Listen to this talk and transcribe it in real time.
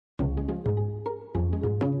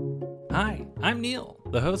Hi, I'm Neil,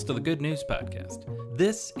 the host of the Good News Podcast.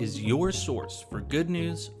 This is your source for good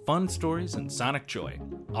news, fun stories, and sonic joy.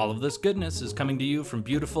 All of this goodness is coming to you from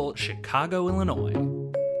beautiful Chicago, Illinois.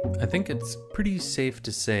 I think it's pretty safe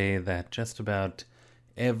to say that just about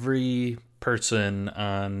every person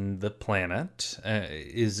on the planet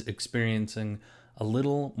is experiencing a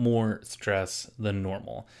little more stress than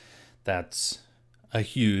normal. That's a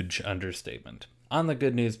huge understatement. On the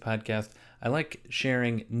Good News Podcast, I like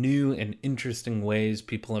sharing new and interesting ways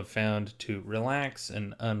people have found to relax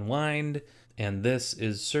and unwind, and this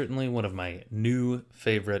is certainly one of my new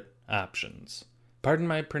favorite options. Pardon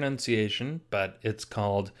my pronunciation, but it's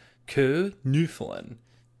called knuffelen,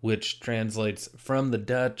 which translates from the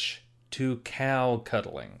Dutch to cow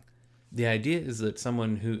cuddling. The idea is that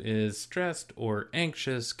someone who is stressed or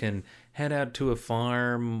anxious can head out to a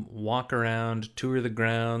farm, walk around, tour the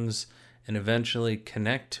grounds, and eventually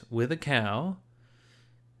connect with a cow,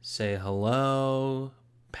 say hello,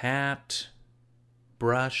 pat,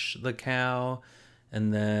 brush the cow,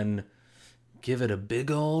 and then give it a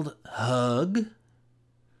big old hug,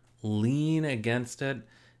 lean against it,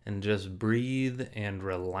 and just breathe and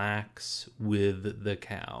relax with the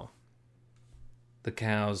cow. The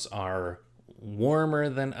cows are warmer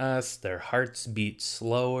than us, their hearts beat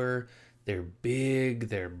slower, they're big,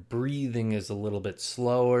 their breathing is a little bit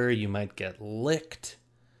slower, you might get licked.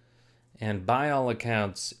 And by all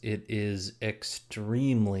accounts, it is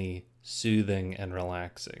extremely soothing and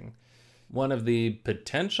relaxing. One of the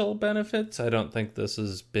potential benefits, I don't think this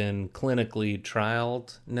has been clinically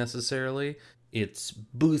trialed necessarily, it's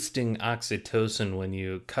boosting oxytocin when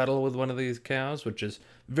you cuddle with one of these cows, which is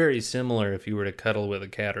very similar if you were to cuddle with a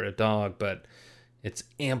cat or a dog, but it's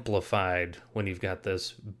amplified when you've got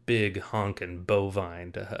this big honkin'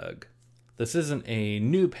 bovine to hug. This isn't a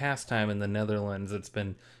new pastime in the Netherlands. It's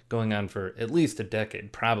been going on for at least a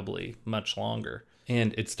decade, probably much longer.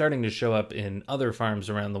 And it's starting to show up in other farms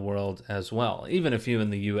around the world as well, even a few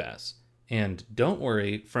in the US. And don't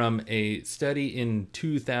worry, from a study in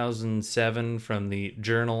 2007 from the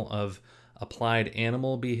Journal of Applied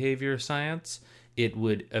Animal Behavior Science, it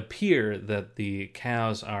would appear that the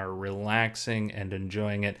cows are relaxing and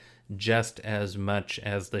enjoying it just as much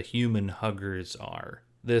as the human huggers are.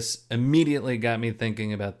 This immediately got me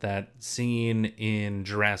thinking about that scene in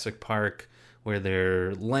Jurassic Park where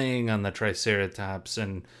they're laying on the Triceratops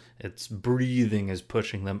and its breathing is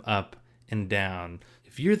pushing them up and down.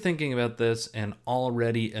 If you're thinking about this and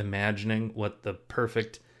already imagining what the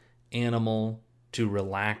perfect animal to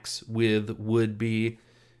relax with would be,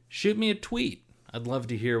 shoot me a tweet. I'd love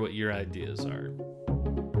to hear what your ideas are.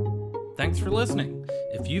 Thanks for listening.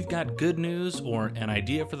 If you've got good news or an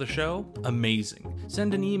idea for the show, amazing.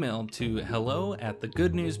 Send an email to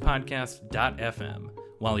hello@thegoodnewspodcast.fm.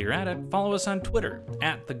 While you're at it, follow us on Twitter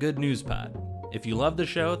 @thegoodnewspod. If you love the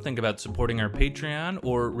show, think about supporting our Patreon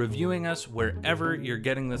or reviewing us wherever you're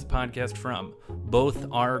getting this podcast from. Both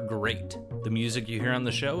are great. The music you hear on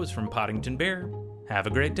the show is from Poddington Bear. Have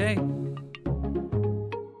a great day.